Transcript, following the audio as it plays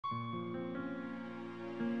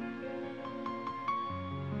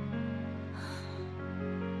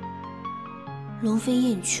龙飞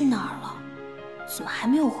夜，你去哪儿了？怎么还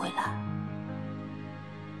没有回来？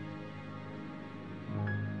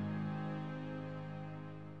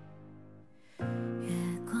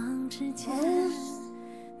月光之间，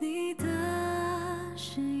你的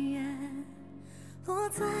誓言落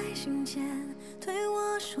在心间，对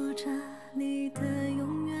我说着你的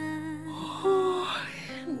永远。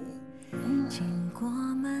经过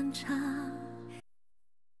漫长。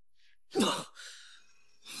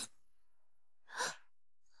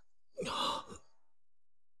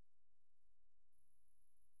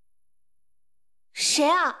 谁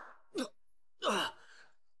啊？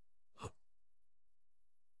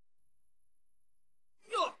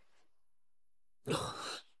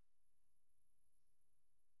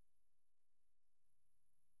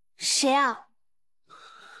谁啊？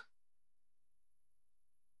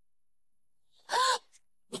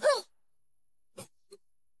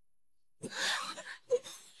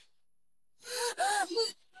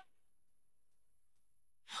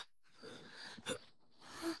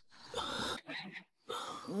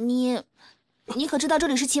你可知道这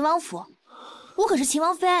里是秦王府？我可是秦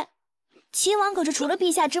王妃，秦王可是除了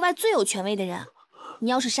陛下之外最有权威的人。你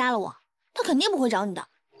要是杀了我，他肯定不会饶你的。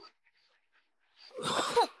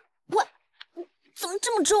我怎么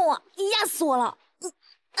这么重啊？你压死我了！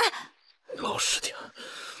哎，老实点。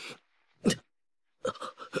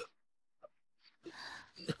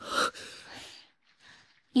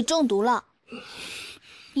你中毒了，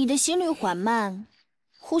你的心率缓慢，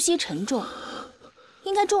呼吸沉重，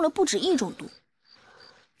应该中了不止一种毒。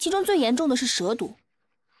其中最严重的是蛇毒。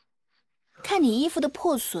看你衣服的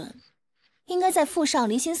破损，应该在腹上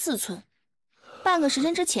离心4寸，半个时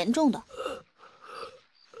辰之前中的。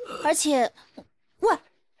而且，喂，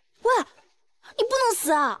你不能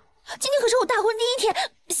死啊！今天可是我大婚第1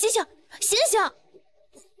天，醒醒，醒醒！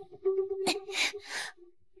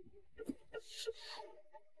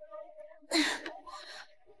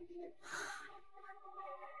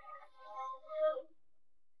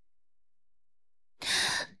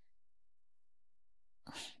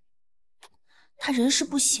他人事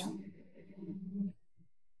不省，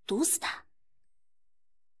毒死他。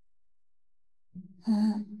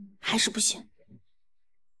还是不行。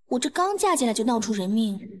我这刚嫁进来就闹出人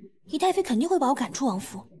命，姨太妃肯定会把我赶出王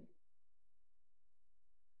府。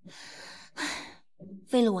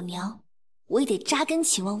为了我娘，我也得扎根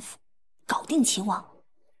秦王府，搞定秦王。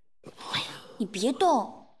哎呀，你别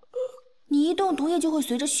动，你一动毒液就会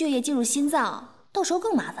随着血液进入心脏，到时候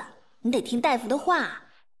更麻烦。你得听大夫的话。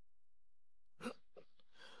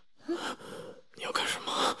你要干什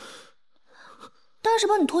么？当然是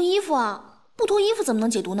帮你脱衣服啊，不脱衣服怎么能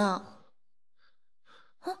解毒呢？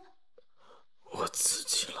我自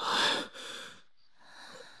己来。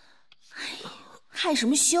哎呀，害什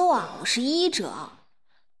么羞啊！我是医者，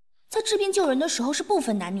在治病救人的时候是不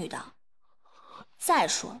分男女的。再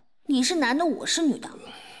说，你是男的，我是女的，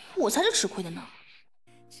我才是吃亏的呢。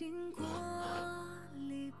经过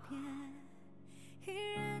离别，依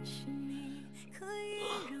然是你可以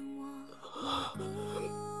让我忘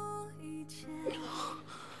顾一切。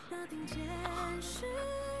那并肩寻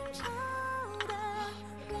找的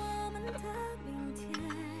我们的明天，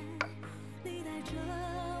你带着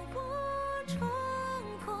我冲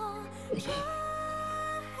破这黑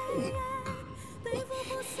夜，对付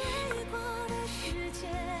破碎过的世界，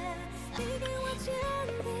你给我坚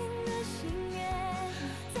定的信念，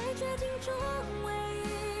在绝境中唯一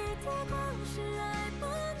的光是爱不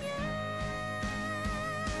灭。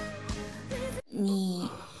你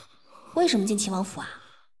为什么进秦王府啊？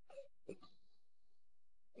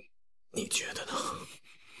你觉得呢？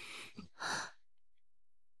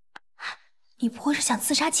你不会是想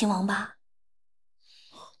刺杀秦王吧？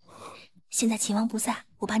现在秦王不在，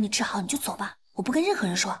我把你治好，你就走吧，我不跟任何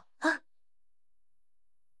人说啊。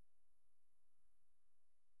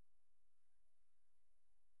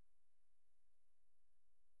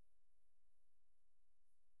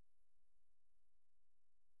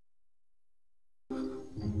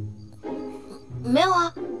没有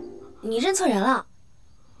啊，你认错人了。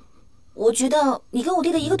我觉得你跟我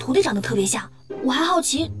弟的一个徒弟长得特别像，我还好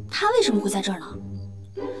奇他为什么会在这儿呢。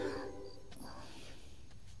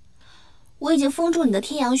我已经封住你的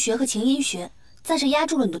天阳穴和晴阴穴，暂时压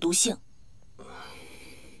住了你的毒性。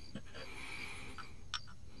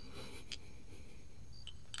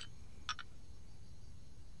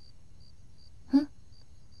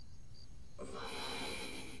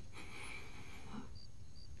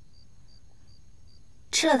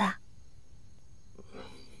吃了它。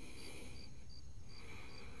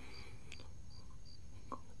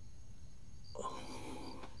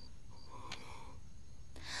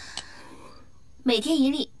每天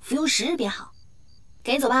1粒，服用10日便好。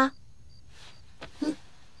赶紧走吧。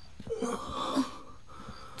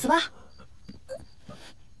走吧。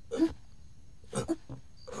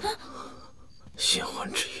新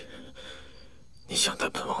婚之夜，你想带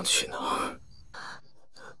本王去哪儿？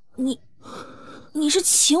你是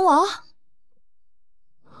秦王？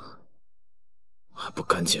还不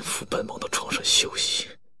赶紧扶本王到床上休息？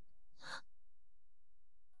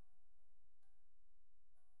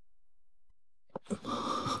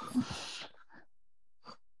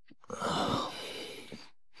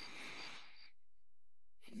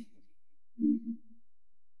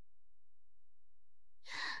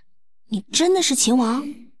你真的是秦王？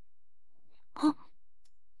啊！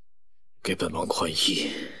给本王宽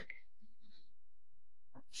衣。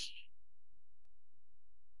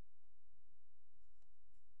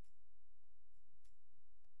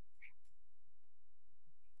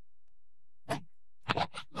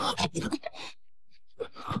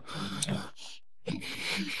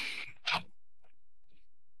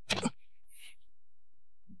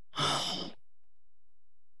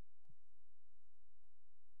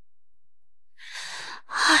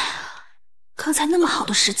哎呀，刚才那么好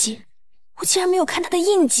的时机，我竟然没有看他的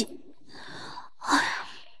印记。哎呀，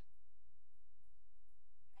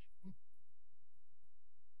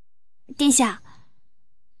殿下，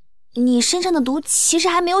你身上的毒其实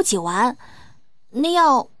还没有解完，那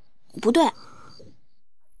药不对。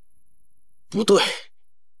不对，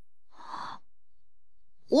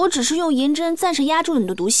我只是用银针暂时压住了你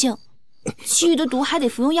的毒性，其余的毒还得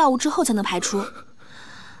服用药物之后才能排出。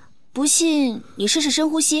不信你试试深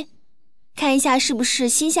呼吸，看一下是不是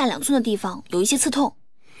心下2寸的地方有一些刺痛。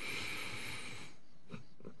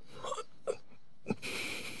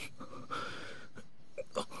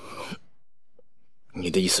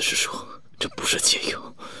你的意思是说这不是解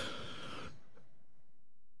药？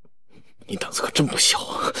你胆子可真不小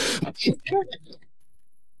啊！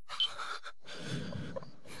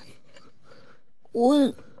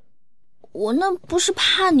我那不是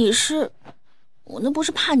怕你是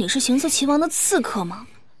行刺秦王的刺客吗？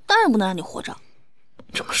当然不能让你活着。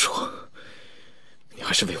这么说，你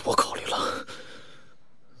还是为我考虑了？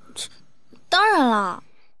当然了。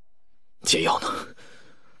解药呢？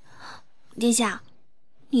殿下，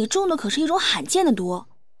你中的可是一种罕见的毒，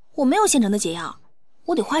我没有现成的解药，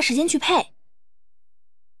我得花时间去配。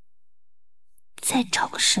再找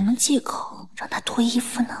个什么借口让他脱衣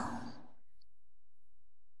服呢？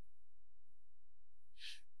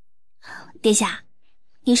殿下，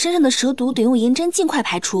你身上的蛇毒得用银针尽快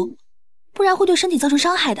排出，不然会对身体造成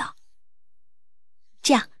伤害的。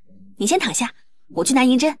这样，你先躺下，我去拿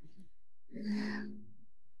银针。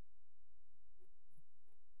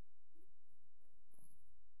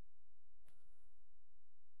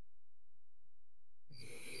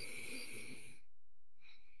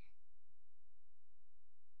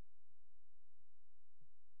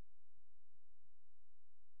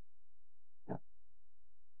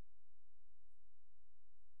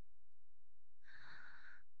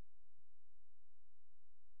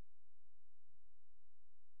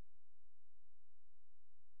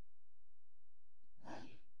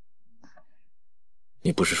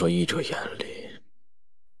你不是说医者眼里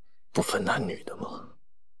不分男女的吗？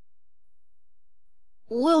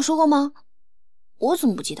我有说过吗？我怎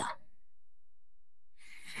么不记得？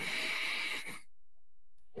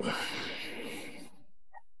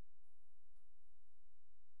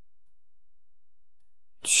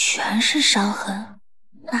全是伤痕，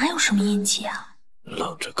哪有什么印记啊？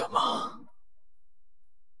愣着干嘛？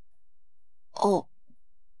哦，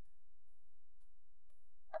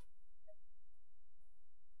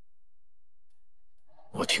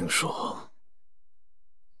我听说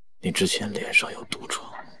你之前脸上有毒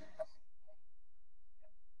疮。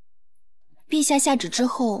陛下下旨之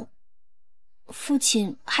后，父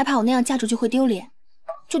亲害怕我那样嫁出去会丢脸，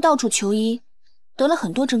就到处求医，得了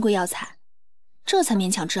很多珍贵药材，这才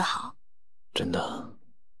勉强治好。真的？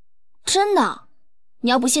真的，你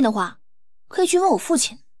要不信的话，可以去问我父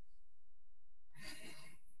亲。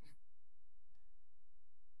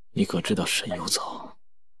你可知道神游草？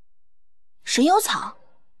神游草，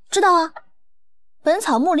知道啊，本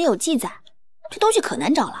草目里有记载，这东西可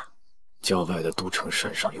难找了。郊外的都城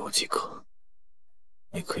山上有几棵，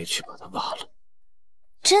你可以去把它挖了。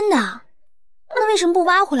真的？那为什么不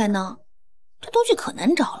挖回来呢？这东西可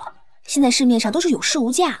难找了，现在市面上都是有市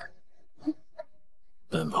无价。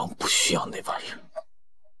本王不需要那玩意儿。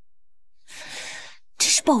真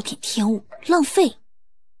是暴殄天物，浪费。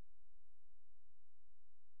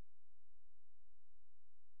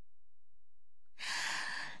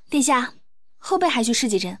殿下，后背还需施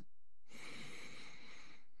几针？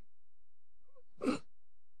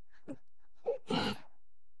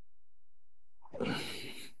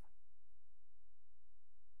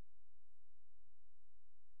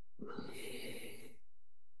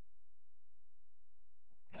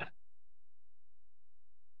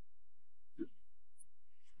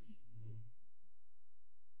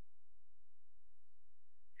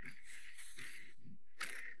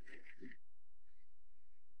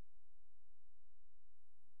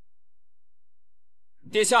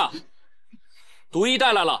殿下，毒医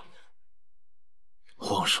带来了。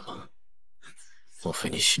慌什么？莫非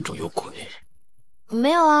你心中有鬼？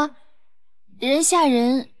没有啊，人吓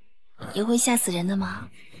人也会吓死人的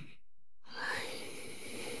嘛。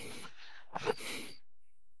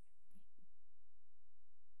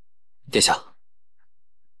殿下，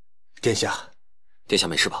殿下，殿下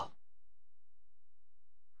没事吧？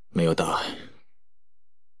没有大碍。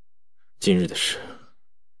今日的事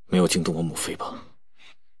没有惊动我母妃吧？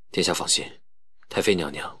殿下放心，太妃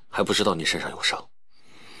娘娘还不知道你身上有伤。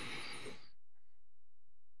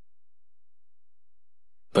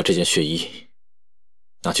把这件血衣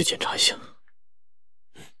拿去检查一下。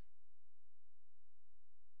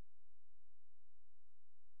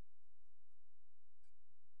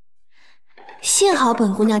幸好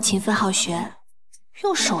本姑娘勤奋好学，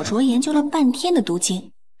用手镯研究了半天的毒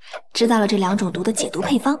经，知道了这2种毒的解毒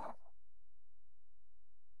配方。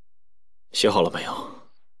写好了没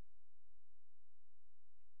有？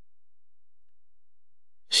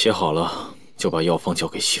写好了就把药方交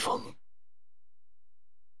给西风。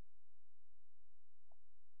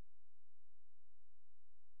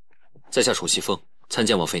在下楚西风，参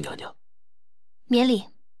见王妃娘娘。免礼。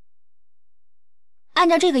按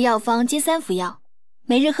照这个药方煎3服药，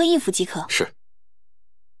每日喝1服即可。是。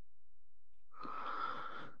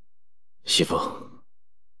西风，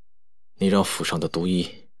你让府上的毒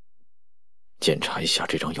医检查一下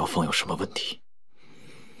这张药方有什么问题。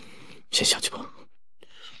先下去吧。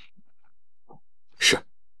是。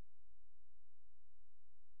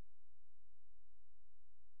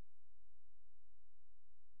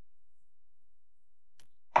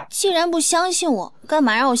既然不相信我，干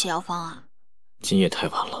嘛让我写药方啊？今夜太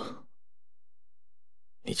晚了，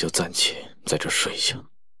你就暂且在这睡一下。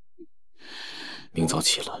明早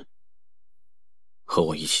起来，和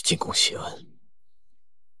我一起进宫谢恩。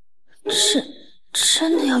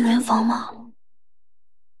真的要圆房吗？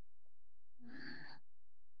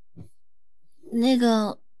那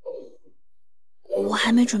个，我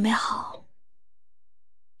还没准备好。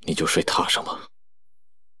你就睡榻上吧。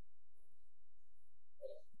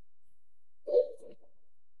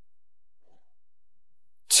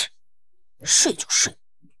切，睡就睡。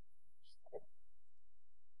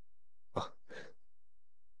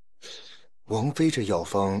王妃这药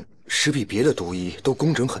方实比别的毒医都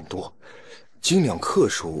工整很多，精良克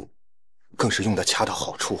数更是用得恰到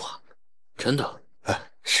好处啊！真的？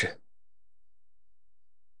哎，是。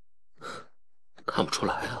看不出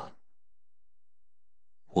来啊，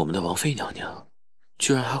我们的王妃娘娘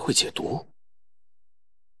居然还会解毒。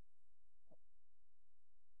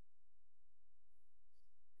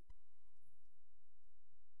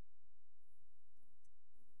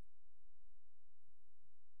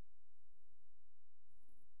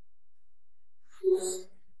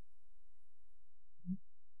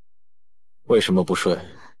为什么不睡？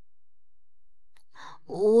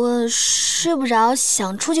我睡不着，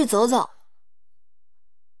想出去走走。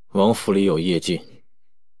王府里有夜禁，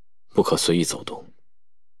不可随意走动，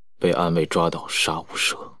被暗卫抓到杀无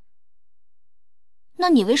赦。那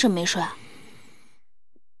你为什么没睡？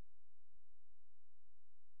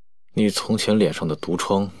你从前脸上的毒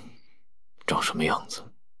疮长什么样子？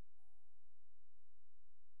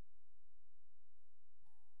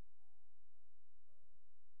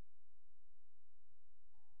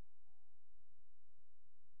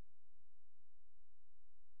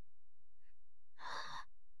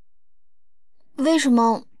为什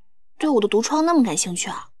么对我的毒疮那么感兴趣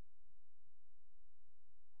啊？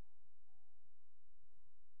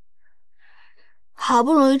好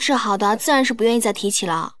不容易治好的，自然是不愿意再提起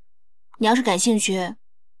了。你要是感兴趣，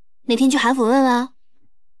哪天去韩府问问。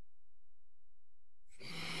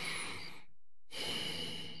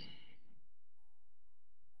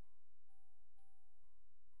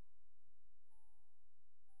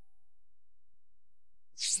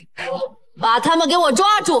把他们给我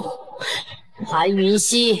抓住！韩云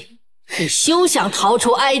溪，你休想逃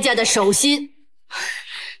出哀家的手心！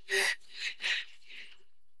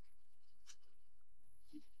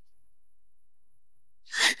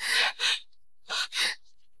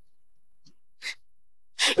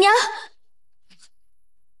娘，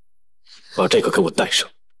把这个给我带上。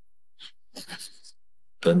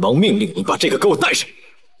本王命令你把这个给我带上。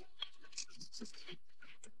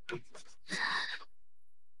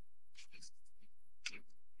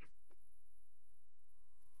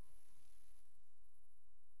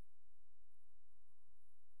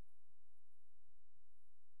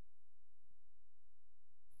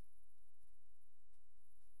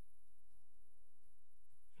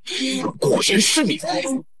果然是你！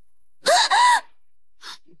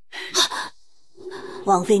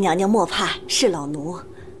王妃娘娘莫怕，是老奴。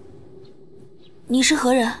你是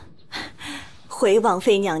何人？回王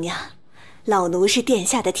妃娘娘，老奴是殿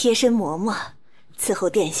下的贴身嬷嬷，伺候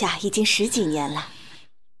殿下已经10几年了。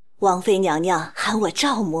王妃娘娘喊我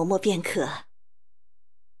赵嬷嬷便可。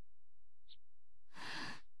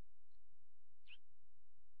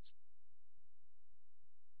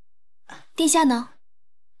殿下呢？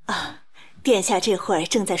殿下这会儿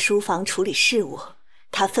正在书房处理事务，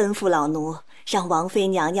他吩咐老奴让王妃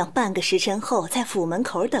娘娘半个时辰后在府门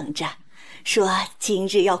口等着，说今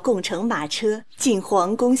日要共乘马车进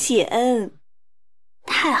皇宫谢恩。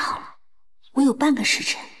太好了，我有半个时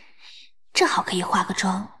辰，正好可以化个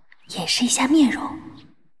妆，掩饰一下面容。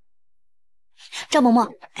赵嬷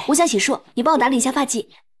嬷，我想洗漱，你帮我打理一下发髻。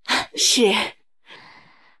是。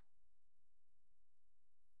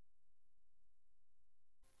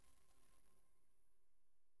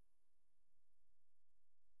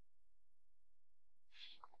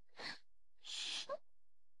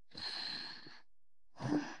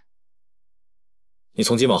你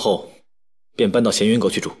从今往后便搬到闲云阁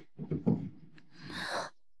去住。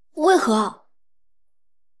为何？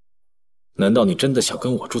难道你真的想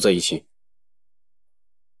跟我住在一起？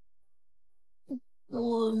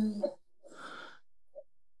我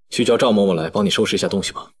去叫赵嬷嬷来帮你收拾一下东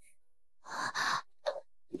西吧。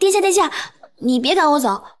殿下，殿下，你别赶我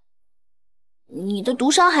走，你的毒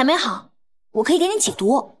伤还没好，我可以给你解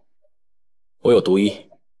毒。我有毒医，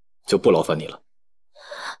就不劳烦你了。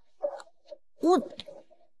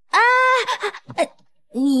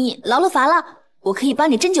你劳了烦了，我可以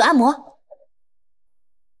帮你针灸按摩。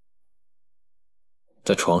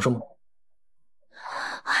在床上吗？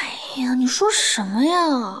哎呀，你说什么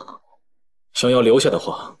呀？想要留下的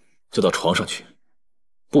话，就到床上去；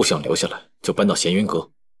不想留下来，就搬到闲云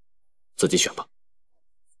阁，自己选吧。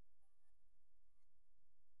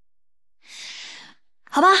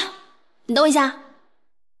好吧，你等我一下。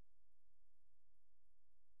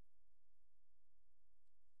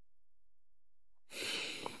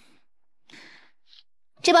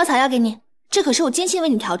这包草药给你，这可是我精心为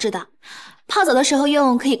你调制的，泡澡的时候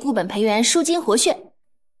用，可以固本培元，舒筋活血。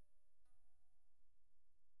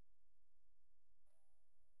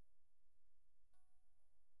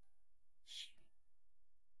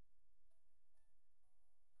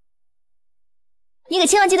你可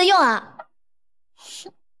千万记得用啊！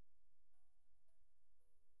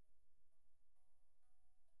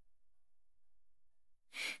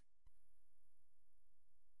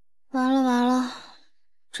完了完了，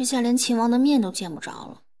这下连秦王的面都见不着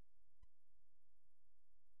了。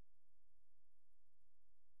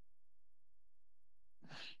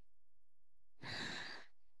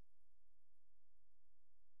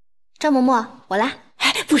赵嬷嬷，我来。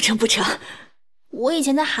不成不成，我以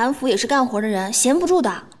前在韩府也是干活的人，闲不住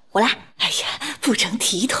的。我来。哎呀，不成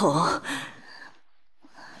体统。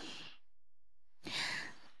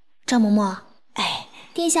赵嬷嬷，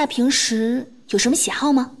殿下平时有什么喜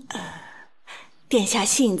好吗？殿下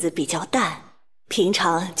性子比较淡，平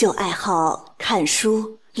常就爱好看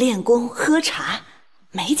书、练功、喝茶，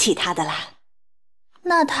没其他的啦。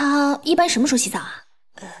那他一般什么时候洗澡啊？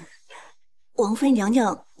王妃娘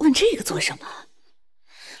娘问这个做什么？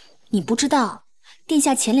你不知道，殿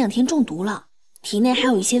下前2天中毒了，体内还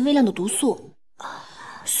有一些微量的毒素，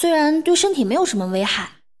虽然对身体没有什么危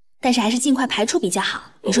害，但是还是尽快排出比较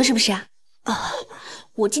好，你说是不是啊？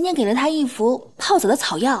我今天给了他一服泡澡的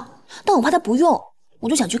草药，但我怕他不用，我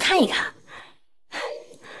就想去看一看。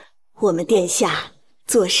我们殿下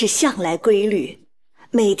做事向来规律，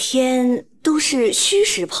每天都是虚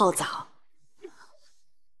时泡澡。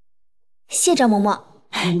谢赵嬷嬷。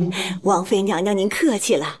王妃娘娘您客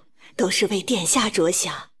气了，都是为殿下着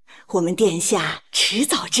想，我们殿下迟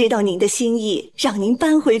早知道您的心意，让您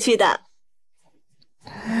搬回去的。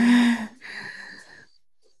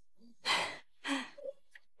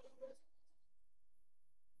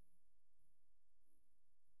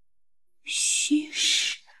虚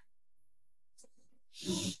实。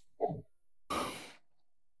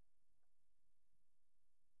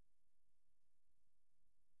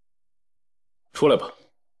出来吧。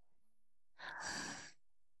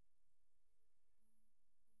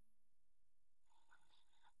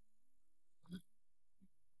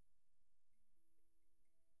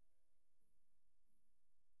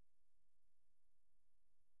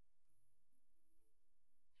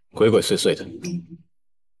鬼鬼祟祟的，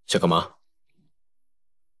想干嘛？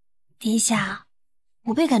殿下，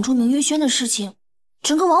我被赶出明月轩的事情，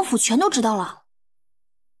整个王府全都知道了。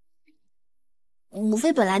母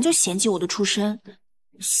妃本来就嫌弃我的出身，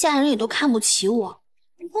下人也都看不起我，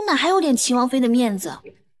我哪还有点齐王妃的面子？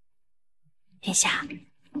殿下，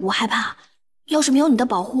我害怕，要是没有你的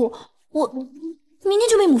保护，我明天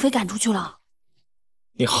就被母妃赶出去了。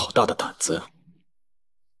你好大的胆子呀！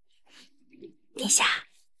殿下，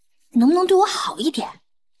你能不能对我好一点？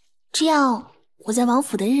这样我在王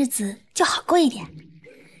府的日子就好过一点。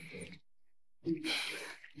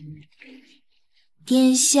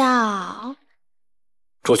殿下，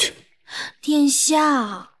出去。殿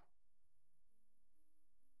下，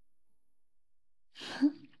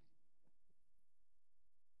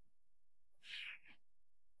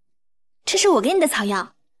这是我给你的草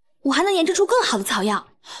药，我还能研制出更好的草药，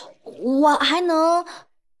我还能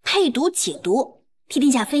配毒解毒，替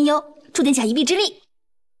殿下分忧，助殿下一臂之力。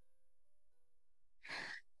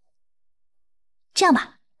这样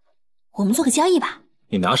吧，我们做个交易吧。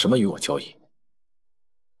你拿什么与我交易？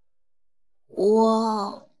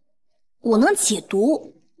我能解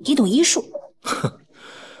毒，也懂医术。哼，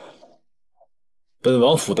本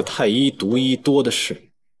王府的太医毒医多的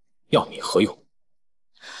是，要你何用？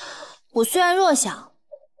我虽然弱小，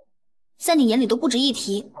在你眼里都不值一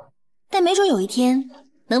提，但没准有一天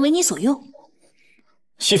能为你所用。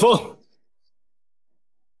西风，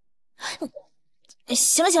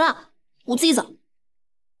行了行了，我自己走。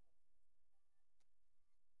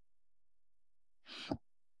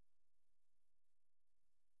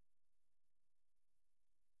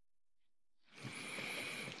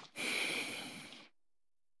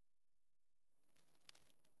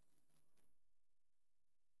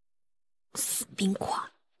死冰块，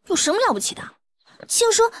有什么了不起的？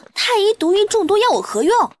竟说太医毒医众多，要我何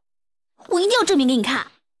用？我一定要证明给你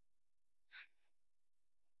看。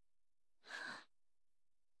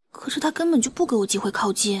可是他根本就不给我机会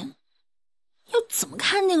靠近，要怎么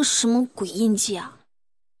看那个什么鬼印记啊？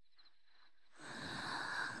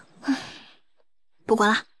不管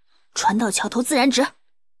了，船到桥头自然直。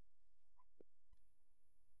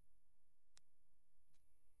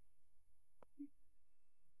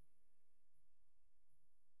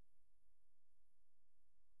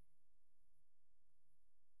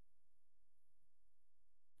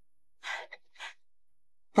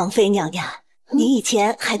王妃娘娘，你以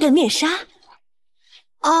前还戴面纱？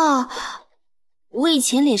我以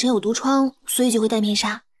前脸上有毒疮，所以就会戴面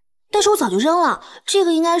纱，但是我早就扔了，这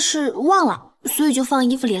个应该是忘了，所以就放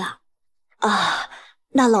衣服里了。啊，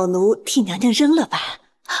那老奴替娘娘扔了吧？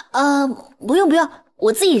不用不用，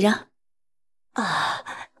我自己扔。啊，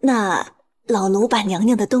那老奴把娘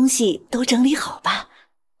娘的东西都整理好吧？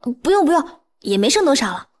不用不用，也没剩多少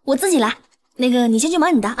了，我自己来。那个，你先去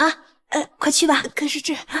忙你的啊。快去吧。可是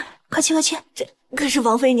这，快去快去。可是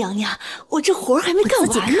王妃娘娘，我这活儿还没干完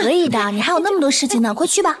呢。自己可以的，你还有那么多事情呢，快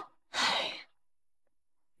去吧。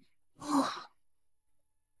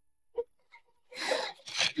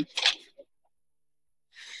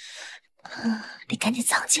得赶紧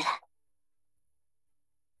藏起来。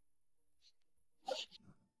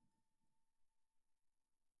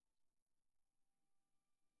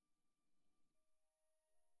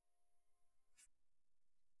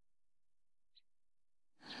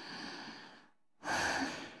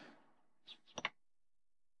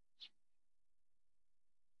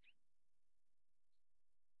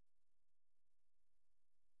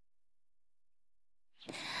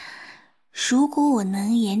如果我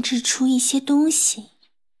能研制出一些东西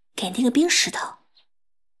给那个冰石头，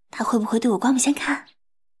他会不会对我刮目相看？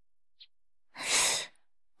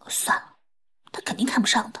算了，他肯定看不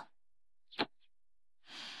上的。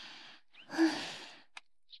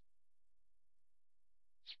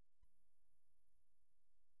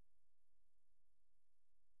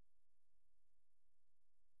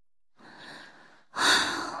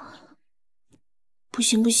不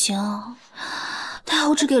行不行，太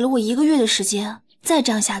后只给了我1个月的时间，再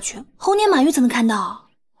这样下去，猴年马月才能看到。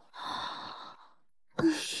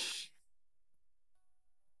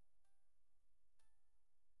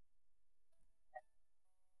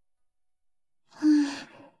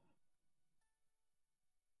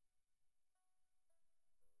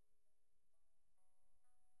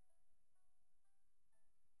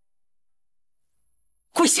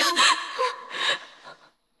跪下！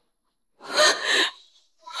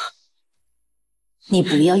你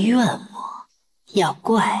不要怨我，要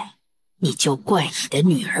怪你就怪你的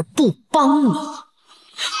女儿不帮你。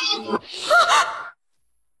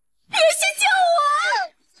别先救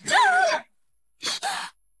我！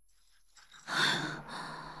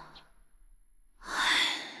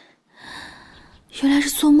原来是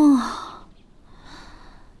做梦啊！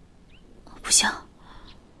不行，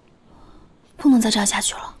不能再这样下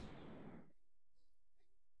去了。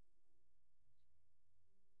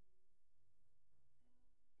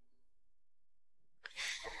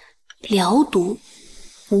疗毒，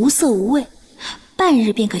无色无味，半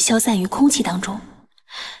日便可消散于空气当中。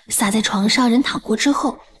撒在床上，人躺过之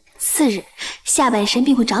后，4日下半身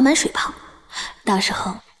便会长满水泡。到时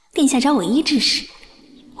候殿下找我医治时，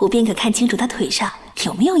我便可看清楚他腿上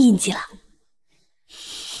有没有印记了。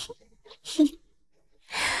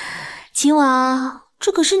秦王，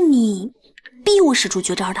这可是你逼我使出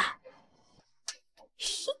绝招的。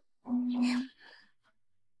龙飞燕。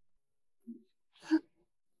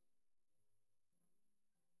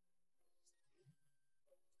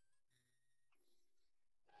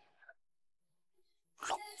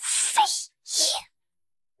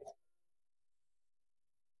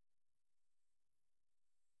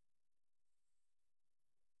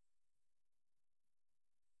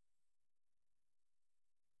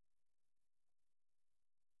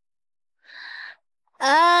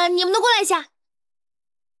你们都过来一下。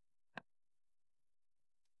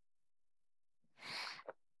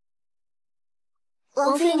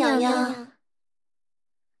王妃娘娘，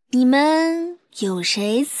你们有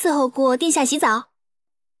谁伺候过殿下洗澡？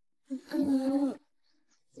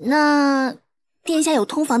那殿下有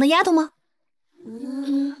通房的丫头吗？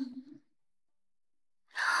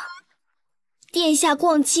殿下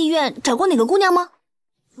逛妓院找过哪个姑娘吗？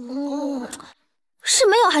是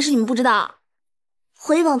没有还是你们不知道？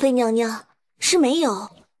回王妃娘娘，是没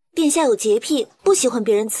有。殿下有洁癖，不喜欢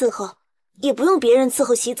别人伺候，也不用别人伺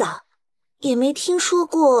候洗澡，也没听说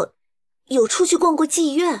过有出去逛过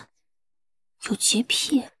妓院。有洁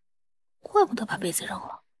癖，怪不得把被子扔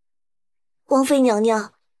了。王妃娘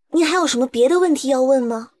娘，你还有什么别的问题要问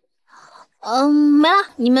吗？没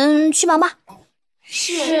了，你们去忙吧。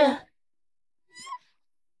是。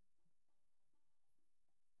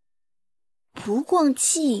不逛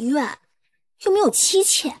妓院，又没有妻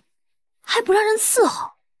妾，还不让人伺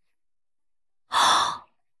候。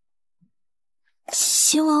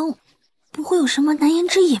秦王不会有什么难言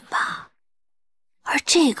之隐吧？而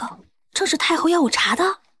这个正是太后要我查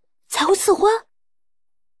的，才会赐婚。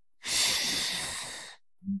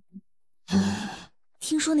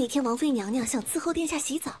听说那天王妃娘娘想伺候殿下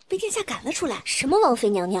洗澡，被殿下赶了出来。什么王妃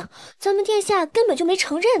娘娘？咱们殿下根本就没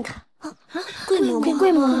承认她。贵嬷嬷，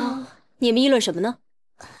贵嬷嬷，你们议论什么呢？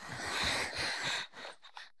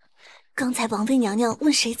刚才王妃娘娘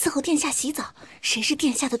问谁伺候殿下洗澡，谁是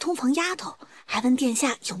殿下的通房丫头，还问殿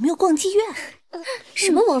下有没有逛妓院。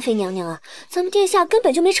什么王妃娘娘啊？咱们殿下根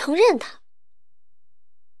本就没承认她。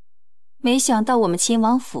没想到我们秦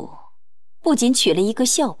王府不仅娶了一个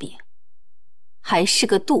笑柄，还是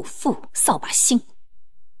个妒妇扫把星。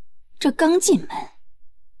这刚进门，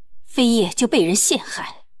飞叶就被人陷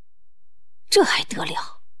害，这还得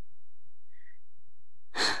了？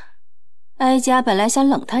哀家本来想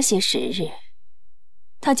冷他些时日，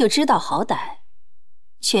他就知道好歹，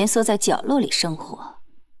蜷缩在角落里生活。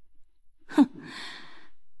哼，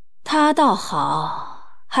他倒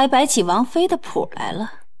好，还摆起王妃的谱来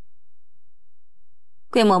了。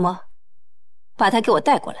桂嬷嬷，把他给我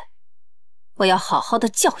带过来，我要好好的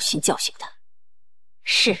教训教训他。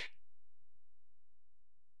是。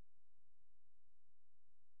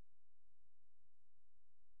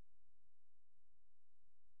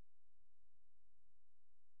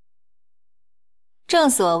正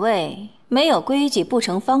所谓没有规矩不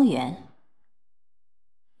成方圆。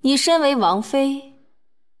你身为王妃，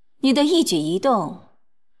你的一举一动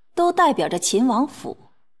都代表着秦王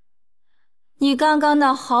府。你刚刚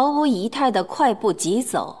那毫无仪态的快步疾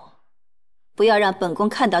走，不要让本宫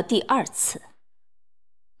看到第2次。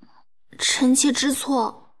臣妾知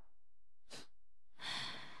错。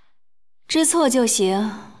知错就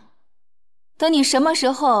行。等你什么时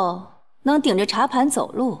候能顶着茶盘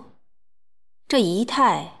走路，这仪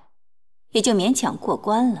态也就勉强过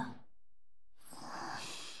关了。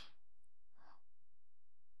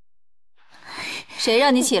谁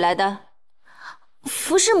让你起来的？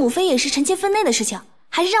服侍母妃也是臣妾分内的事情，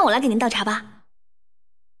还是让我来给您倒茶吧。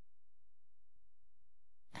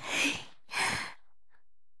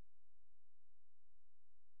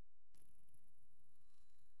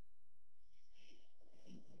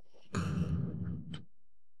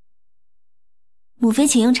母妃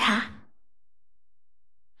请用茶。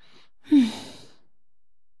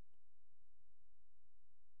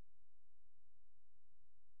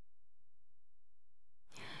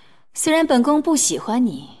虽然本宫不喜欢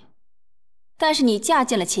你，但是你嫁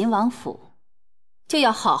进了秦王府，就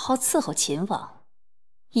要好好伺候秦王，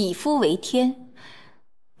以夫为天，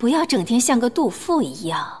不要整天像个妒妇一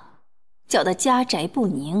样，搅得家宅不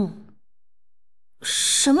宁。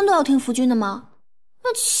什么都要听夫君的吗？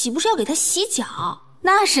那岂不是要给他洗脚？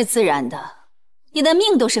那是自然的，你的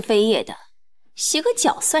命都是飞叶的，洗个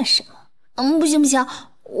脚算什么？不行不行，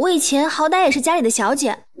我以前好歹也是家里的小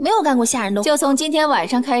姐，没有干过下人的活。就从今天晚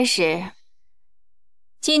上开始，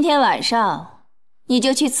今天晚上你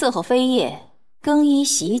就去伺候飞叶更衣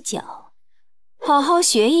洗脚，好好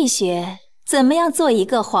学一学怎么样做一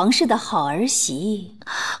个皇室的好儿媳。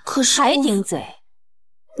可是还顶嘴？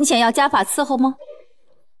你想要家法伺候吗？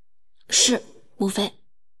是，母妃。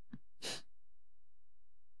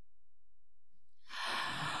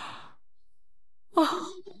哦，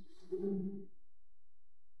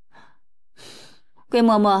桂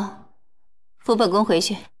嬷嬷，扶本宫回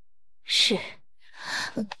去。是。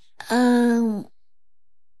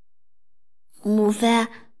母妃，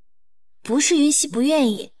不是云溪不愿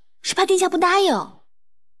意，是怕殿下不答应。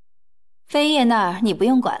飞叶那儿你不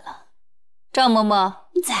用管了。赵嬷嬷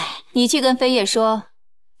在，你去跟飞叶说，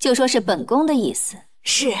就说是本宫的意思。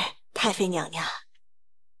是，太妃娘娘。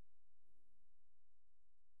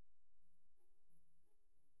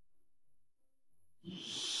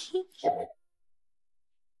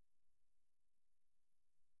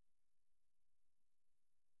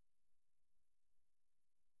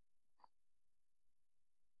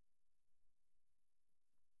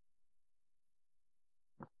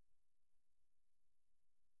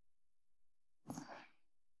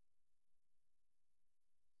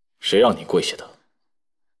谁让你跪下的？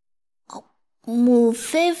母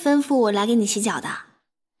妃吩咐我来给你洗脚的，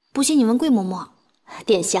不信你问桂嬷嬷。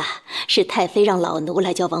殿下，是太妃让老奴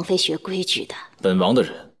来教王妃学规矩的。本王的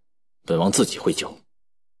人，本王自己会教。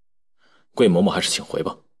桂嬷嬷还是请回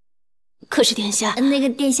吧。可是殿下，那个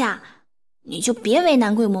殿下，你就别为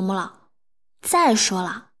难桂嬷嬷了。再说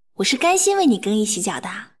了，我是甘心为你更衣洗脚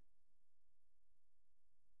的。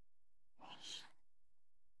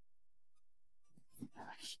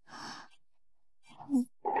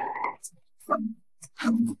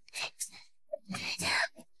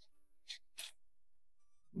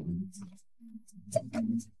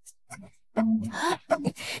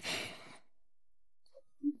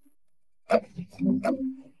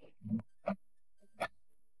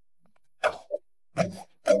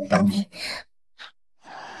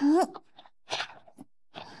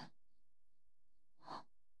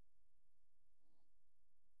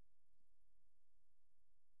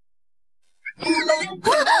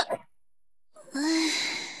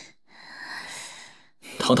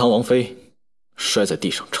堂堂王妃摔在地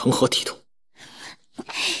上，成何体统？你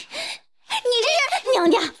这是娘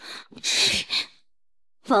娘！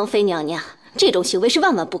王妃娘娘，这种行为是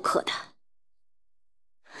万万不可的。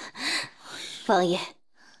王爷，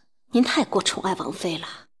您太过宠爱王妃了。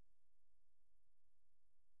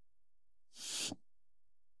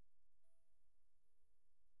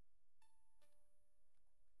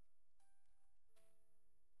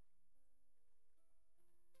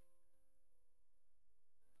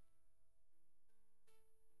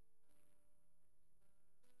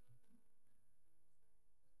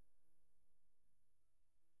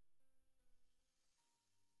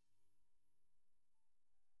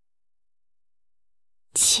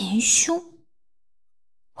前胸、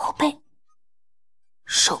后背、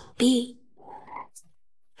手臂、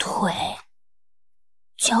腿、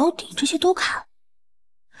脚底，这些都看。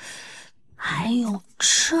还有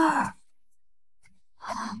这儿，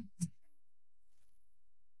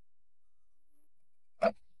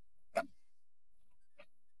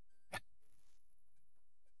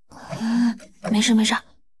没事没事，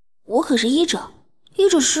我可是医者，医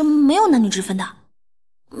者是没有男女之分的，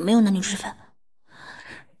没有男女之分。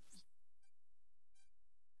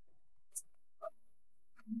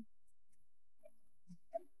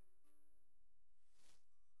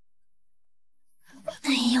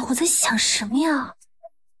哎呀，我在想什么呀？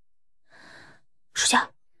睡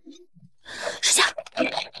觉，睡觉。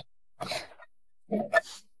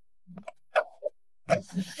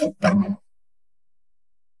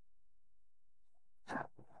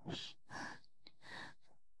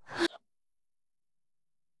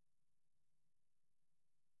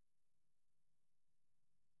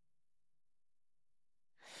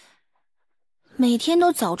每天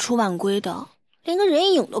都早出晚归的，连个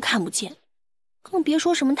人影都看不见，更别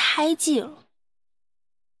说什么胎记了。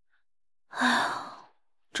哎呀，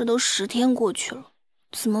这都10天过去了，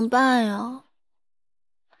怎么办呀？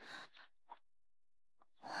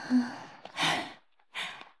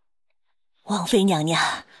王妃娘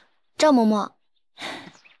娘，赵嬷嬷，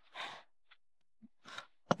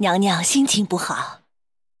娘娘心情不好。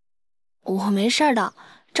我没事的，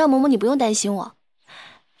赵嬷嬷你不用担心我。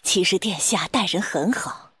其实殿下待人很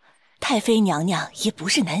好，太妃娘娘也不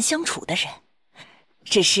是难相处的人，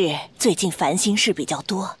只是最近烦心事比较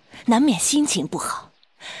多，难免心情不好。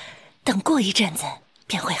等过一阵子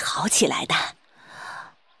便会好起来的。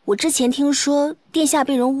我之前听说殿下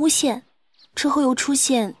被人诬陷，之后又出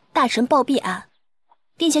现大臣暴毙案，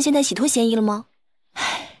殿下现在洗脱嫌疑了吗？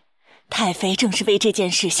唉，太妃正是为这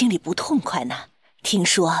件事心里不痛快呢。听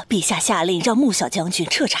说陛下下令让穆小将军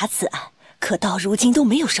彻查此案，可到如今都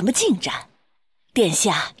没有什么进展。殿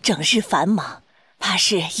下整日繁忙，怕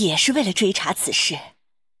是也是为了追查此事。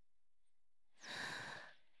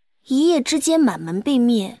一夜之间满门被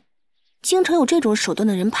灭，京城有这种手段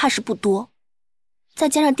的人怕是不多。再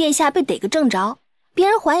加上殿下被逮个正着，别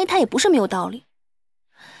人怀疑他也不是没有道理。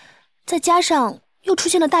再加上又出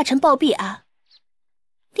现了大臣暴毙案，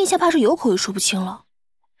殿下怕是有口也说不清了。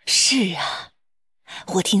是啊，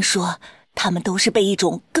我听说他们都是被一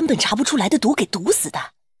种根本查不出来的毒给毒死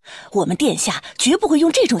的。我们殿下绝不会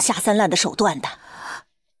用这种下三滥的手段的。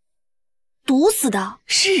毒死的？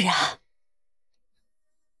是啊。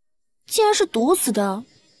既然是毒死的，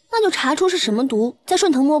那就查出是什么毒，再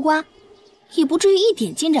顺藤摸瓜，也不至于一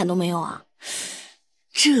点进展都没有啊。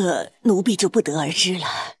这奴婢就不得而知了。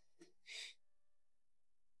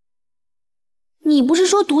你不是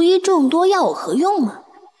说毒医众多，要我何用吗？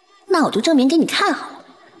那我就证明给你看好了。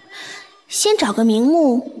先找个名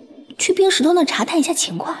目去冰石头那查探一下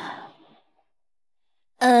情况。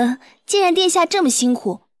既然殿下这么辛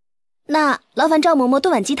苦，那劳烦赵嬷嬷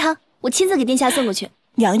炖碗鸡汤，我亲自给殿下送过去。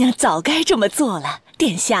娘娘早该这么做了，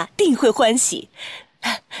殿下定会欢喜。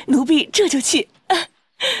奴婢这就去。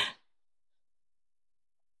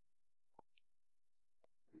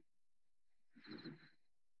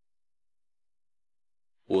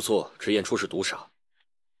仵作只验出是毒杀，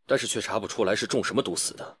但是却查不出来是中什么毒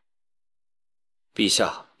死的。陛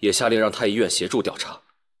下也下令让太医院协助调查，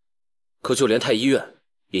可就连太医院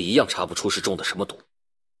也一样查不出是中的什么毒。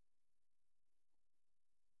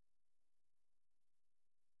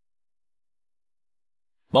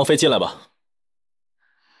王妃进来吧。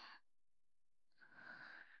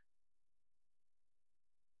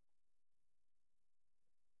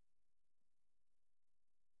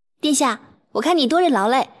殿下，我看你多日劳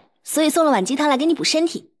累，所以送了碗鸡汤来给你补身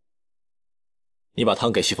体。你把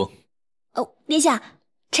汤给西风。哦，殿下，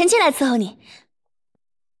臣妾来伺候你。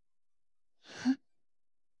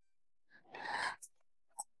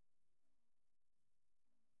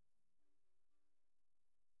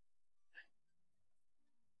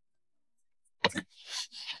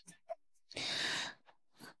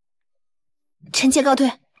臣妾告退。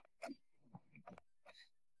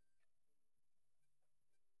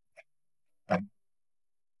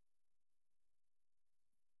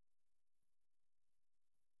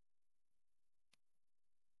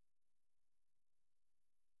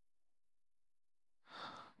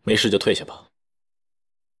没事就退下吧。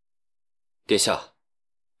殿下，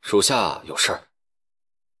属下有事儿。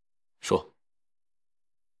说。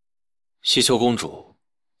西秋公主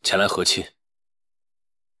前来和亲，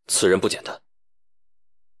此人不简单。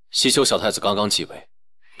西秋小太子刚刚继位，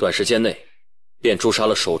短时间内便诛杀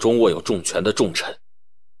了手中握有重权的重臣，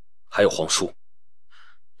还有皇叔。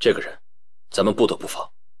这个人，咱们不得不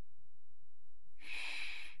防。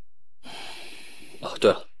哦，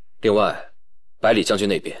对了，另外，百里将军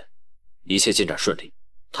那边一切进展顺利，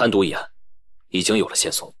贪渎一案已经有了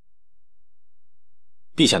线索。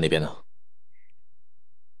陛下那边呢？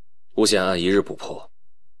诬陷案一日不破，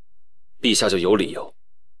陛下就有理由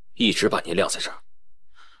一直把您晾在这儿，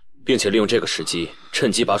并且利用这个时机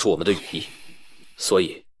趁机拔出我们的羽翼。所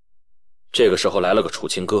以，这个时候来了个楚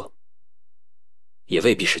清歌，也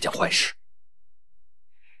未必是件坏事。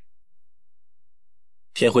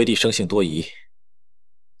天辉帝生性多疑，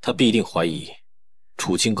他必定怀疑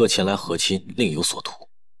楚清歌前来和亲另有所图。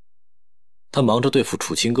他忙着对付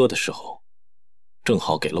楚清歌的时候，正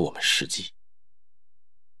好给了我们时机。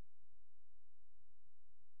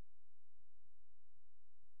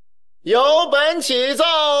有本起奏，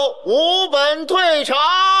无本退朝。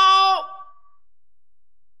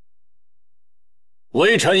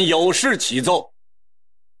微臣有事启奏。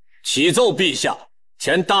启奏陛下，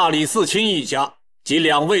前大理寺卿一家及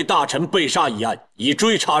2位大臣被杀一案已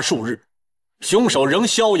追查数日，凶手仍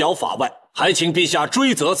逍遥法外，还请陛下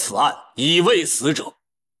追责此案，以慰死者。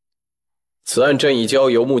此案朕已交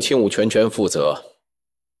由穆卿武全权负责。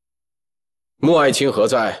穆爱卿何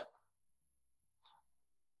在？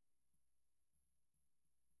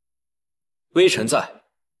微臣在。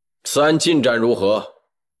此案进展如何？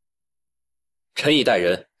臣已带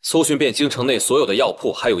人搜寻遍京城内所有的药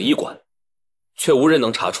铺还有医馆，却无人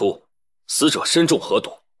能查出死者身中何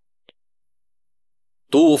毒。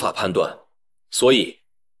毒无法判断，所以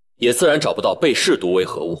也自然找不到被试毒为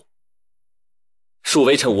何物。恕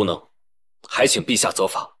微臣无能，还请陛下责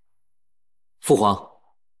罚。父皇，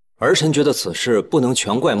儿臣觉得此事不能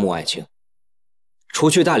全怪穆爱卿，除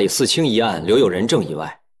去大理寺卿一案留有人证以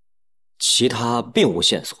外，其他并无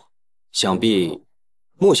线索。想必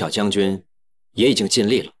穆小将军也已经尽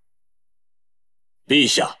力了。陛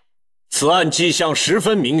下，此案迹象十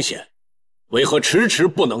分明显，为何迟迟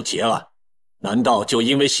不能结案？难道就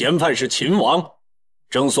因为嫌犯是秦王？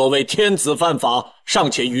正所谓天子犯法，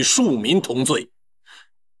尚且与庶民同罪，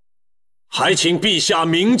还请陛下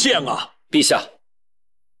明鉴啊！陛下，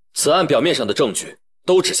此案表面上的证据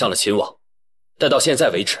都指向了秦王，但到现在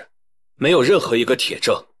为止，没有任何一个铁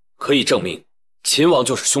证可以证明秦王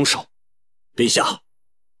就是凶手。陛下，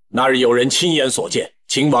那日有人亲眼所见，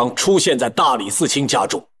秦王出现在大理寺卿家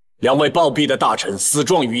中，2位暴毙的大臣死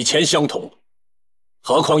状与前相同，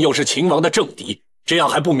何况又是秦王的政敌，这样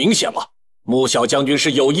还不明显吗？穆小将军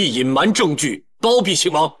是有意隐瞒证据，包庇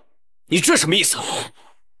秦王。你这什么意思？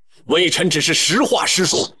微臣只是实话实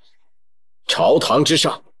说。朝堂之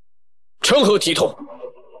上，成何体统？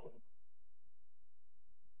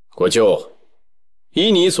国舅，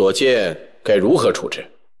依你所见，该如何处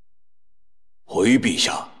置？回陛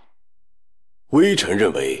下，微臣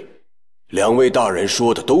认为2位大人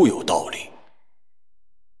说的都有道理。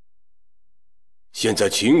现在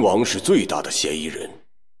秦王是最大的嫌疑人，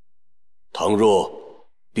倘若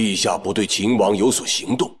陛下不对秦王有所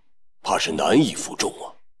行动，怕是难以服众啊。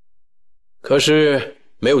可是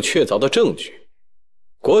没有确凿的证据，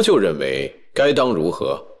国舅认为该当如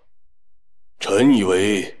何？臣以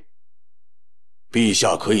为，陛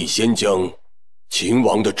下可以先将秦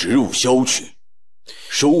王的职务削去，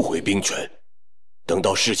收回兵权，等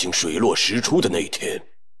到事情水落石出的那天，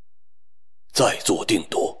再做定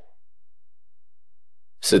夺。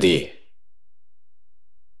四弟，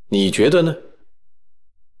你觉得呢？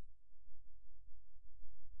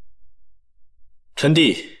臣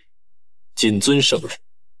弟谨遵圣旨。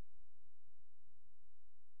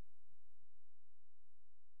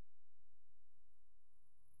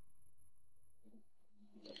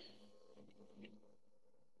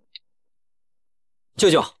舅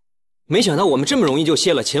舅，没想到我们这么容易就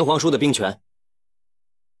卸了秦皇叔的兵权，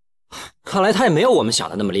看来他也没有我们想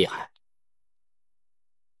的那么厉害。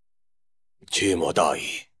切莫大意，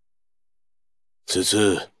此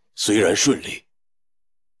次虽然顺利，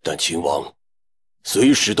但秦王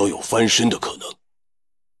随时都有翻身的可能。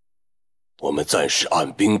我们暂时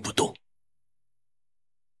按兵不动，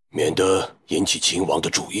免得引起秦王的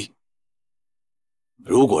注意。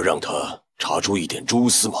如果让他查出一点蛛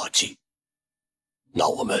丝马迹，那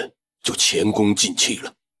我们就前功尽弃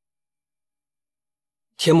了。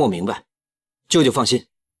天墨明白，舅舅放心。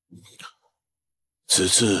此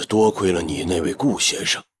次多亏了你那位顾先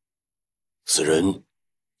生，此人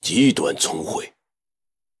极端聪慧，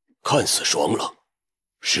看似爽朗，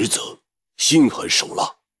实则心狠手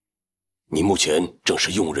辣。你目前正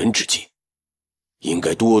是用人之际，应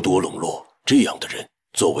该多多笼络这样的人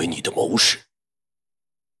作为你的谋士。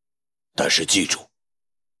但是记住，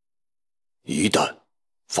一旦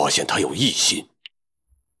发现他有异心，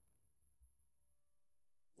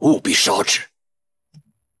务必杀之。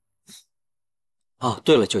啊，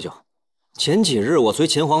对了，舅舅，前几日我随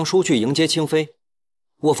秦皇叔去迎接清妃，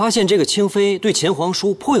我发现这个清妃对秦皇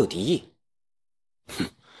叔颇有敌意。哼，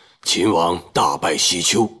秦王大败西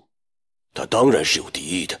丘，他当然是有敌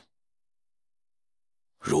意的。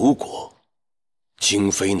如果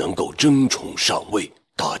清妃能够争宠上位，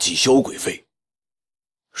打击萧贵妃，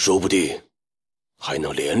说不定还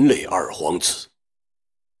能连累二皇子。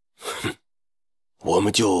哼，我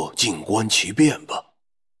们就静观其变吧。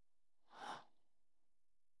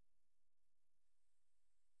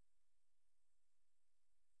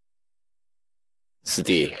四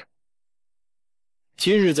弟，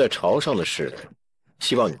今日在朝上的事，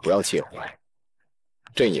希望你不要介怀。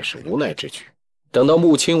朕也是无奈之举。等到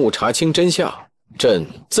穆清武查清真相，朕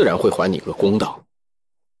自然会还你个公道。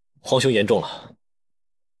皇兄言重了，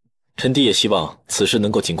臣弟也希望此事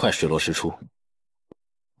能够尽快水落石出，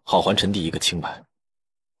好还臣弟一个清白。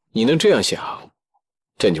你能这样想，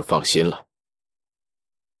朕就放心了。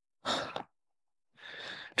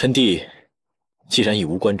臣弟既然已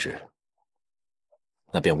无官职，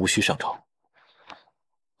那便无需上朝，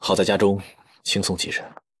好在家中轻松几日。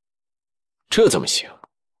这怎么行？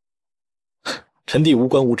臣弟无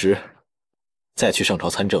官无职，再去上朝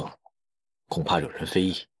参政，恐怕惹人非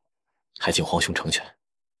议，还请皇兄成全。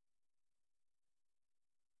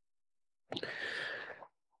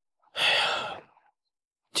哎呀，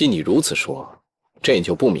既你如此说，朕也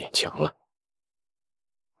就不勉强了。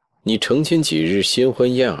你成亲几日，新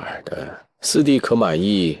婚燕尔的，四弟可满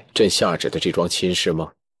意朕下旨的这桩亲事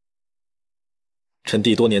吗？臣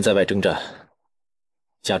弟多年在外征战，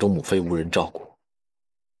家中母妃无人照顾，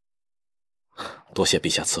多谢陛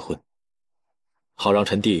下赐婚，好让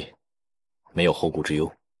臣弟没有后顾之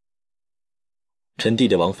忧。臣弟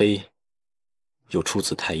的王妃又出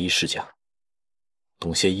自太医世家，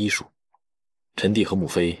懂些医术，臣弟和母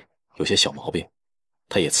妃有些小毛病，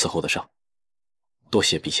他也伺候得上。多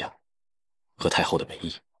谢陛下和太后的美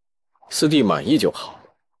意。四弟满意就好。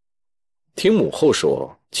听母后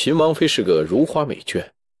说，秦王妃是个如花美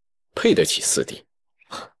眷，配得起四弟。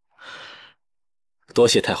多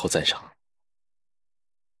谢太后赞赏。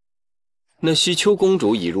那西丘公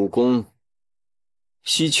主已入宫，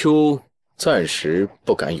西丘暂时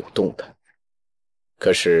不敢有动弹。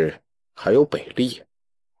可是还有北丽，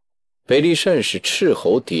北丽善是斥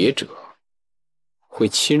候谍者，会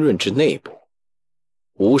侵润至内部，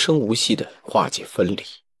无声无息地化解分离，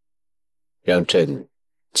让朕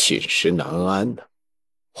寝食难安呢。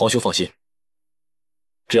皇兄放心，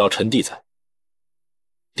只要臣弟在，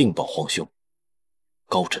定保皇兄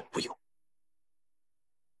高枕无忧。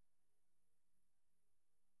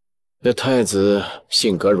那太子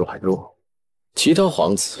性格软弱，其他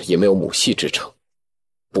皇子也没有母系之称，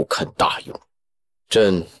不堪大用，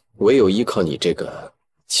朕唯有依靠你这个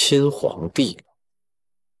亲皇帝了。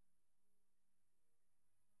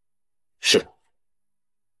是。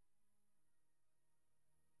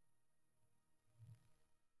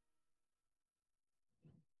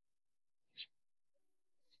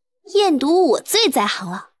验毒我最在行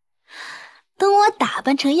了，等我打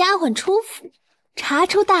扮成丫鬟出府，查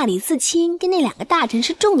出大理寺卿跟那2个大臣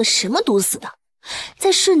是中的什么毒死的，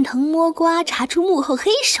再顺藤摸瓜查出幕后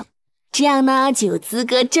黑手，这样呢就有资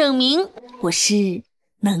格证明我是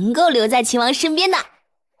能够留在秦王身边的。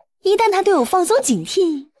一旦他对我放松警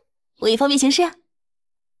惕，我也方便行事啊。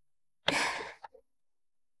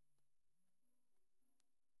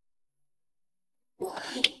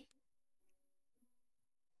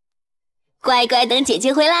乖乖等姐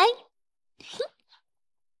姐回来。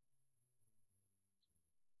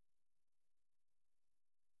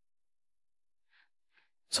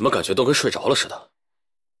怎么感觉都跟睡着了似的？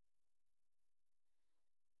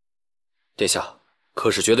殿下，可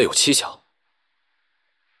是觉得有蹊跷？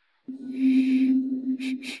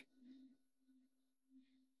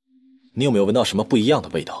你有没有闻到什么不一样的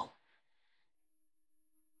味道？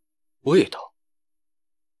味道？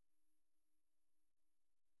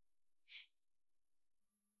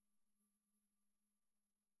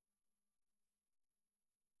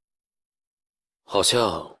好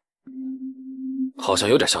像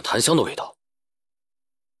有点像檀香的味道。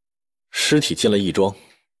尸体进了义庄，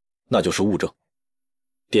那就是物证。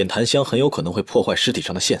点檀香很有可能会破坏尸体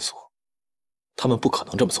上的线索，他们不可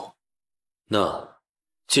能这么做。那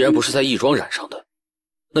既然不是在义庄染上的，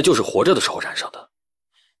那就是活着的时候染上的。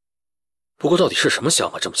不过到底是什么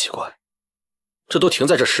香啊，这么奇怪？这都停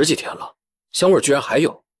在这10几天了，香味居然还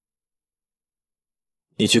有。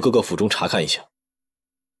你去各个府中查看一下，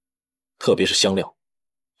特别是香料、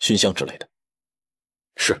熏香之类的。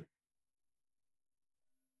是。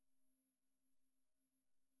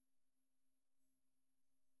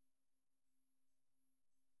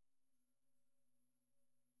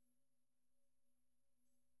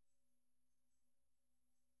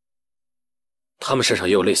他们身上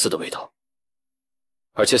也有类似的味道，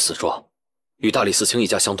而且死状与大理寺卿一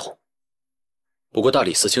家相同。不过大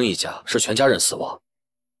理寺卿一家是全家人死亡，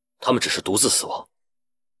他们只是独自死亡。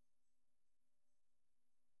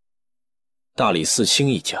大理寺卿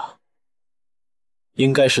一家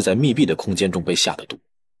应该是在密闭的空间中被下的毒，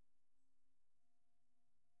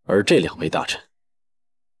而这2位大臣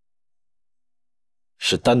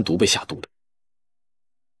是单独被下毒的。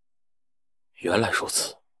原来如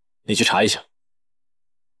此，你去查一下，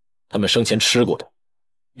他们生前吃过的、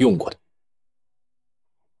用过的。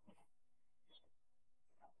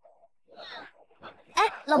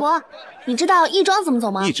哎，老伯，你知道义庄怎么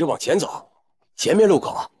走吗？一直往前走，前面路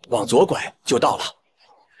口往左拐就到了。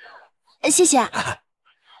谢谢。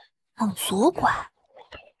往左拐。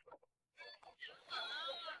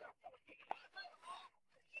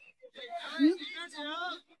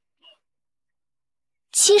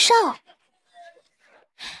七少，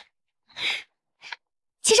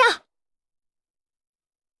七少，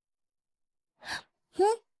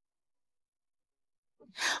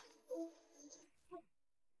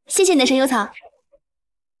谢谢你的神游草。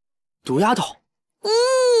毒丫头，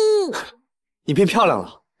你变漂亮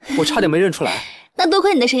了，我差点没认出来。那多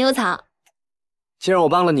亏你的神游草。既然我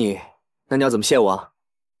帮了你，那你要怎么谢我啊？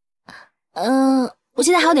我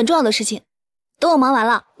现在还有点重要的事情，等我忙完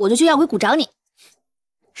了，我就去药鬼谷找你。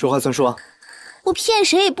说话算数啊！我骗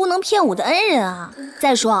谁也不能骗我的恩人啊！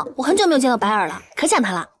再说，我很久没有见到白尔了，可想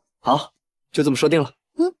他了。好，就这么说定了。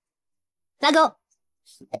拉钩。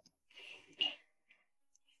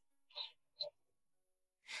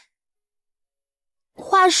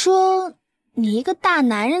话说，你一个大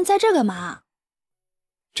男人在这干嘛？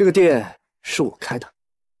这个店是我开的。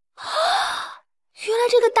原来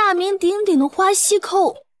这个大名鼎鼎的花溪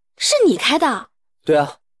扣是你开的？对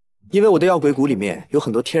啊，因为我的药鬼谷里面有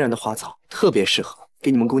很多天然的花草，特别适合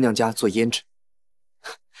给你们姑娘家做胭脂。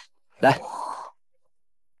来，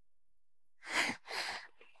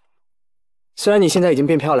虽然你现在已经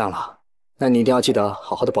变漂亮了，那你一定要记得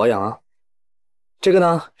好好的保养啊。这个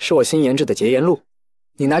呢，是我新研制的洁颜露，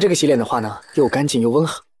你拿这个洗脸的话呢，又干净又温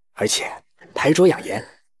和，而且抬拙养颜。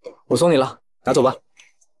我送你了，拿走吧。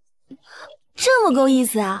这么够意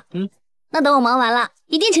思啊？那等我忙完了，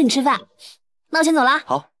一定请你吃饭。那我先走啦。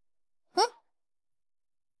好。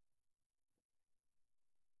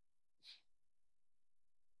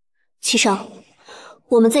七少，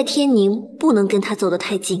我们在天宁不能跟他走得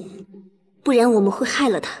太近，不然我们会害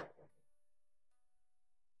了他。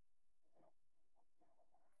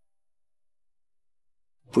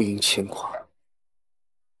不应牵挂，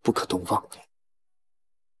不可动妄念。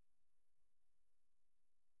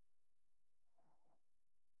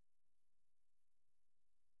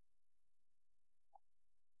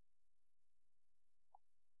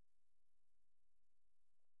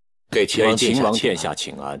给秦王殿下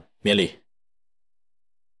请安，免礼。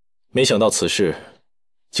没想到此事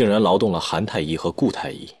竟然劳动了韩太医和顾太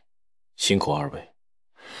医，辛苦二位。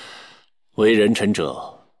为人臣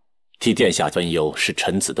者，替殿下分忧是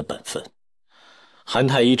臣子的本分。韩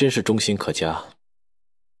太医真是忠心可嘉。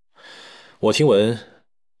我听闻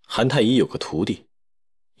韩太医有个徒弟，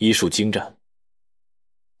医术精湛，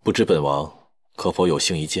不知本王可否有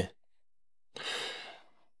幸一见？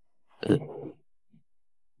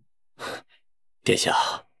殿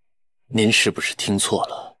下，您是不是听错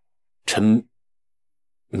了？臣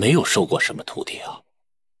没有收过什么徒弟啊。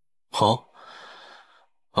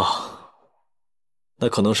那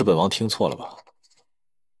可能是本王听错了吧。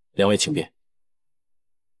两位请便。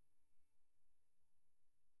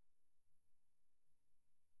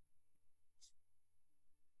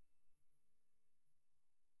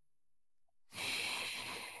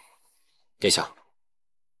殿下，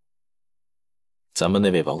咱们那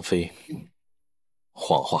位王妃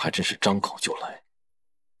谎话还真是张口就来。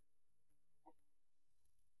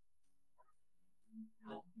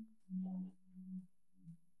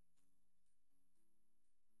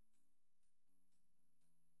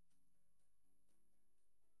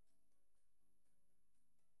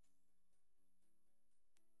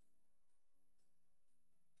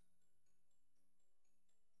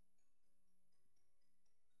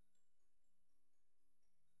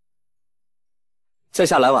在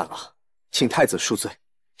下来晚了，请太子恕罪。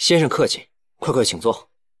先生客气，快快请坐。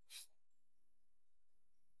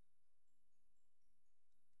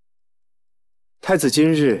太子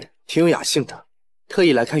今日挺有雅兴的，特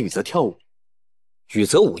意来看雨泽跳舞。雨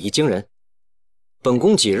泽武艺惊人，本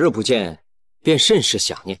宫几日不见，便甚是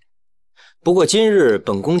想念。不过今日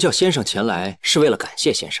本宫叫先生前来，是为了感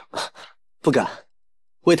谢先生。不敢，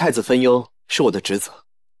为太子分忧是我的职责，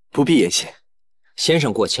不必言谢。先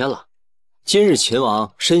生过谦了。今日秦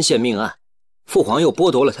王身陷命案，父皇又剥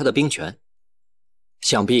夺了他的兵权，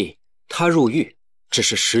想必他入狱只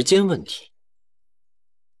是时间问题。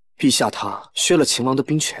陛下他削了秦王的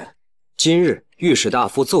兵权。今日御史大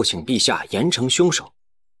夫奏请陛下严惩凶手，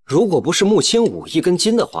如果不是穆青武一根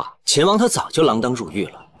筋的话，秦王他早就锒铛入狱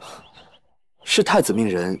了。是太子命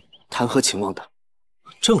人弹劾秦王的。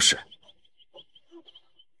正是。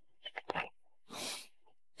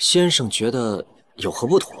先生觉得有何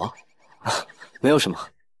不妥？没有什么，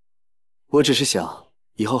我只是想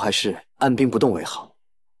以后还是按兵不动为好。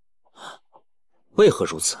为何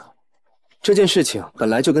如此？这件事情本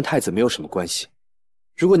来就跟太子没有什么关系，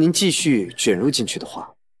如果您继续卷入进去的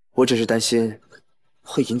话，我只是担心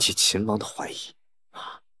会引起秦王的怀疑。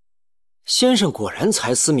先生果然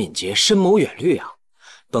才思敏捷，深谋远虑啊！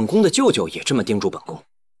本宫的舅舅也这么叮嘱本宫，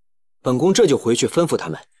本宫这就回去吩咐他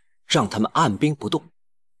们，让他们按兵不动。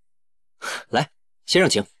来，先生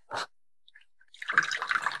请。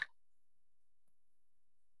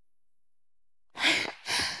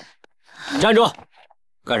站住！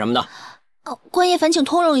干什么的？官爷烦请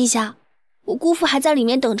通融一下，我姑父还在里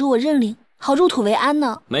面等着我认领，好入土为安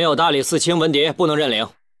呢。没有大理寺卿文牒，不能认领。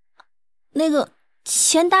那个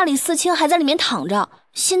前大理寺卿还在里面躺着，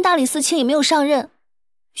新大理寺卿也没有上任。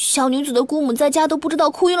小女子的姑母在家都不知道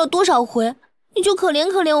哭晕了多少回，你就可怜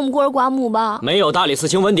可怜我们孤儿寡母吧。没有大理寺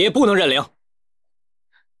卿文牒，不能认领。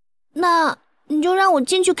那你就让我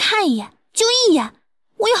进去看一眼，就一眼，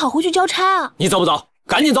我也好回去交差啊。你走不走？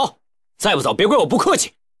赶紧走！再不走，别怪我不客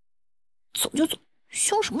气。走就走，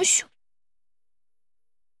凶什么凶？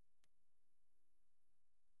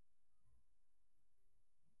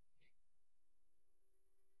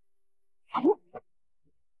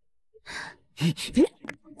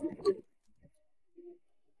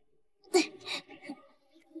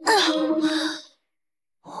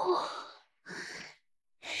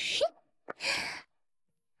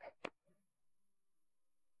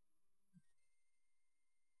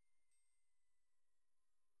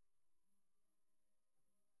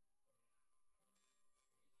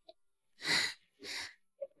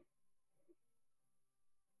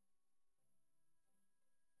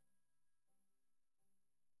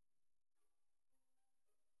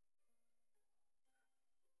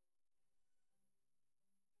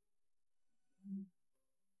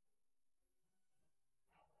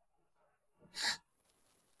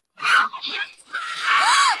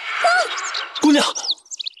姑娘，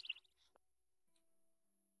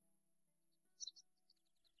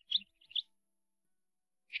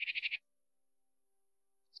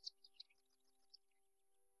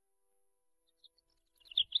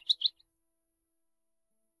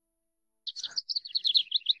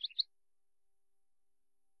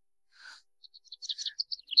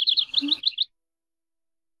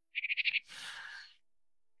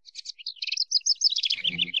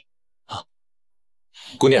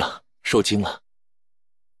姑娘受惊了。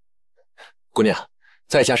姑娘，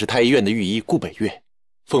在下是太医院的御医顾北岳，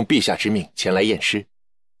奉陛下之命前来验尸。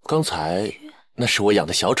刚才那是我养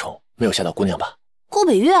的小宠，没有吓到姑娘吧？顾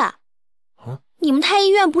北岳，你们太医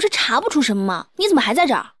院不是查不出什么吗？你怎么还在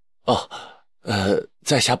这儿？哦，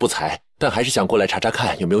在下不才，但还是想过来查查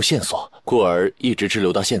看有没有线索，故而一直滞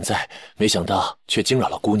留到现在，没想到却惊扰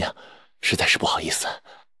了姑娘，实在是不好意思。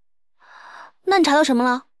那你查到什么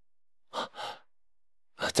了？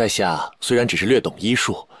在下虽然只是略懂医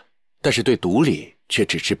术，但是对毒理却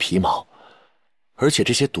只知皮毛，而且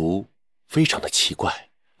这些毒非常的奇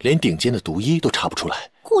怪，连顶尖的毒医都查不出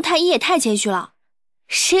来。顾太医也太谦虚了，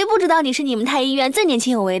谁不知道你是你们太医院最年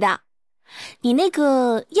轻有为的？你那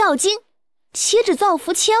个药精，岂止造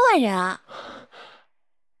福千万人啊！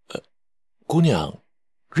姑娘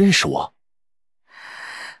认识我？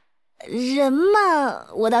人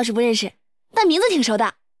嘛，我倒是不认识，但名字挺熟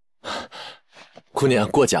的。姑娘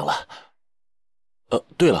过奖了。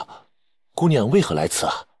对了，姑娘为何来此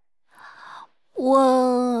啊？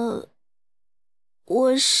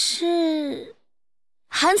我是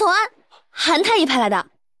韩从安，韩太医派来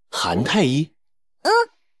的。韩太医？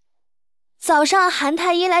早上韩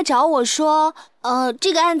太医来找我说，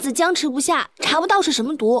这个案子僵持不下，查不到是什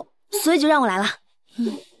么毒，所以就让我来了。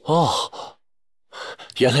哦，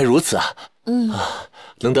原来如此啊。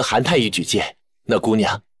能得韩太医举荐，那姑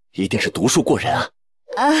娘一定是毒术过人啊。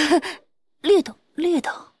略懂略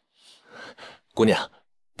懂。姑娘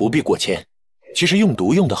不必过谦，其实用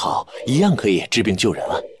毒用得好，一样可以治病救人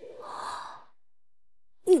啊。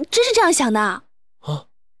你真是这样想的啊？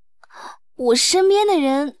我身边的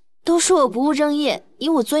人都说我不务正业，以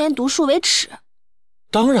我钻研毒术为耻。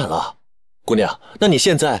当然了，姑娘，那你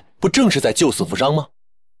现在不正是在救死扶伤吗？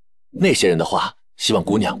那些人的话，希望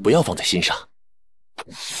姑娘不要放在心上。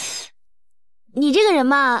你这个人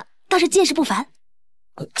嘛，倒是见识不凡，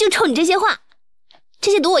就冲你这些话，这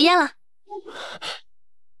些毒我咽了。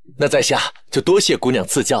那在下就多谢姑娘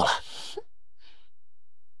赐教了。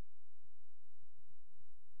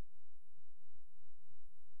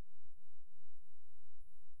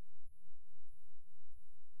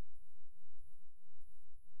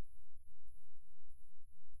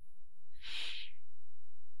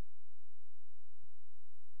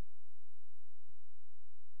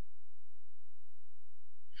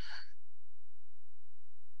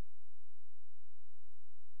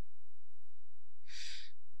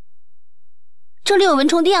这里有蚊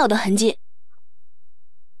虫叮咬的痕迹。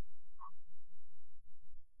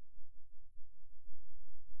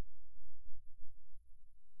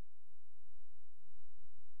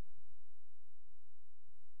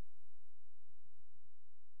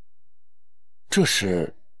这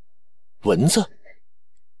是蚊子？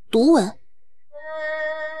毒蚊。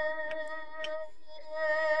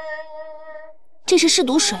这是试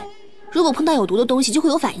毒水，如果碰到有毒的东西就会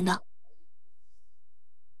有反应的。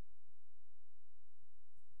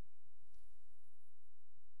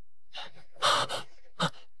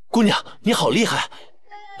姑娘，你好厉害！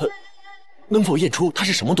能否验出它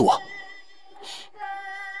是什么毒啊？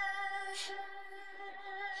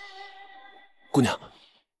姑娘，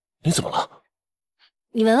你怎么了？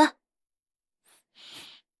你闻闻。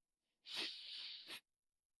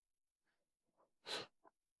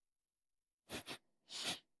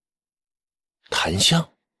檀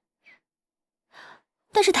香。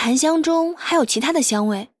但是檀香中还有其他的香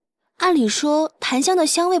味，按理说檀香的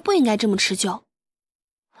香味不应该这么持久。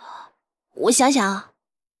我想想啊，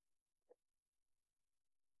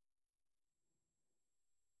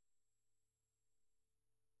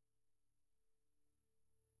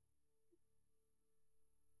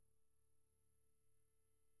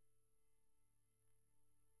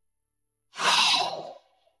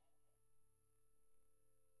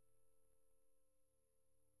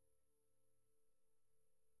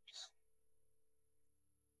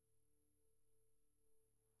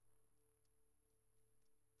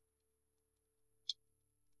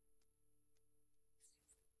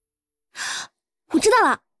我知道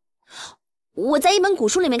了，我在一本古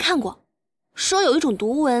书里面看过，说有一种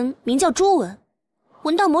毒蚊名叫猪蚊，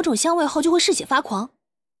闻到某种香味后就会嗜血发狂，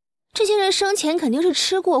这些人生前肯定是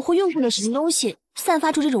吃过或用过的什么东西，散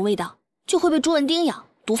发出这种味道，就会被朱蚊叮咬，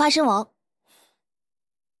毒发身亡。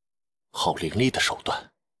好凌厉的手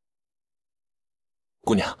段。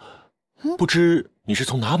姑娘，不知你是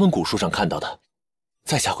从哪本古书上看到的？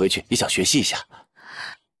在下回去也想学习一下。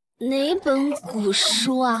哪本古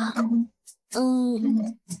书啊？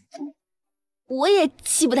我也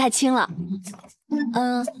记不太清了。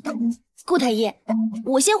顾太医，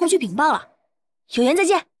我先回去禀报了，有缘再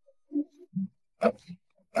见。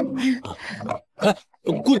哎，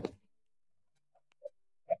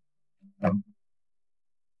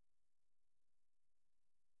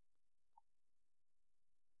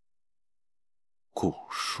古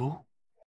书。